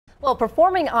Well,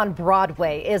 performing on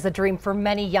Broadway is a dream for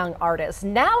many young artists.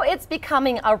 Now it's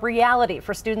becoming a reality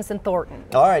for students in Thornton.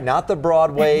 All right, not the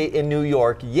Broadway in New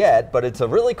York yet, but it's a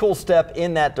really cool step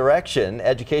in that direction.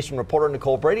 Education reporter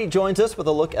Nicole Brady joins us with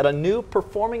a look at a new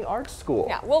performing arts school.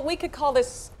 Yeah, well, we could call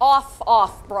this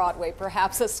off Broadway,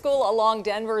 perhaps. A school along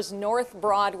Denver's North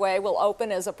Broadway will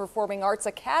open as a performing arts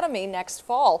academy next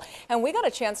fall. And we got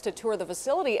a chance to tour the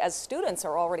facility as students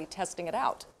are already testing it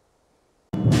out.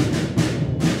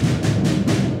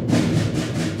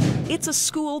 It's a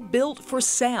school built for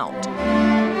sound.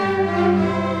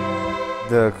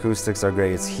 The acoustics are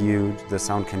great. It's huge. The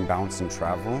sound can bounce and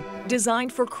travel.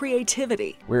 Designed for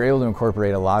creativity. We were able to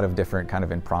incorporate a lot of different kind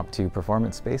of impromptu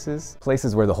performance spaces,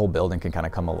 places where the whole building can kind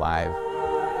of come alive.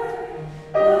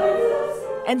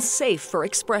 And safe for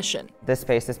expression. This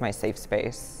space is my safe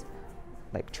space,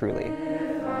 like truly.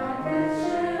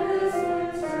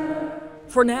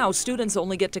 For now, students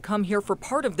only get to come here for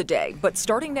part of the day, but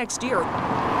starting next year,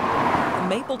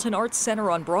 the Mapleton Arts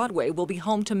Center on Broadway will be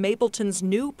home to Mapleton's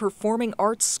new performing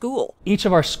arts school. Each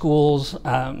of our schools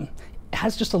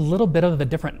has just a little bit of a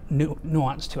different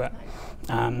nuance to it.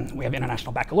 We have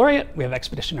International Baccalaureate, we have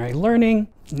Expeditionary Learning.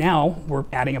 Now we're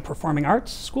adding a performing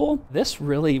arts school. This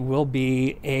really will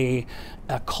be a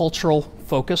cultural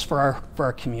focus for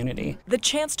our community. The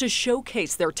chance to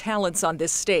showcase their talents on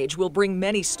this stage will bring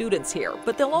many students here,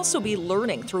 but they'll also be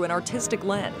learning through an artistic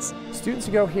lens. Students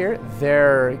who go here,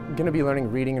 they're going to be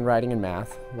learning reading and writing and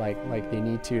math like they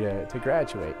need to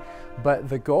graduate. But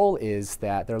the goal is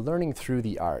that they're learning through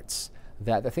the arts,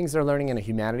 that the things they're learning in a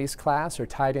humanities class are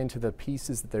tied into the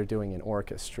pieces that they're doing in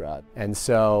orchestra. And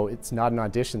so it's not an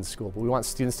audition school, but we want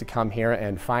students to come here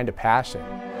and find a passion.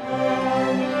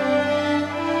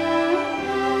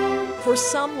 For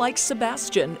some, like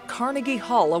Sebastian, Carnegie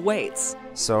Hall awaits.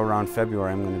 So around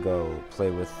February, I'm going to go play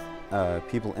with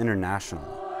people internationally.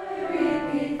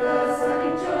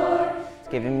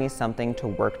 Giving me something to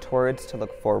work towards, to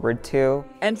look forward to.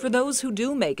 And for those who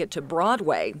do make it to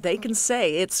Broadway, they can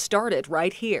say it started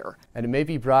right here. And it may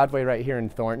be Broadway right here in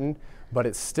Thornton, but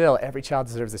it's still, every child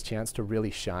deserves this chance to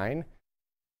really shine.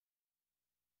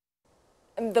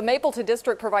 The Mapleton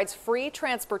District provides free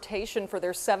transportation for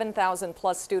their 7,000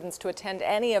 plus students to attend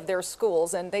any of their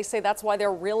schools, and they say that's why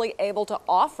they're really able to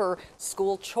offer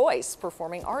school choice.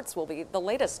 Performing arts will be the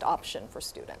latest option for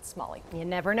students. Molly. You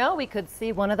never know, we could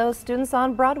see one of those students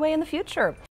on Broadway in the future.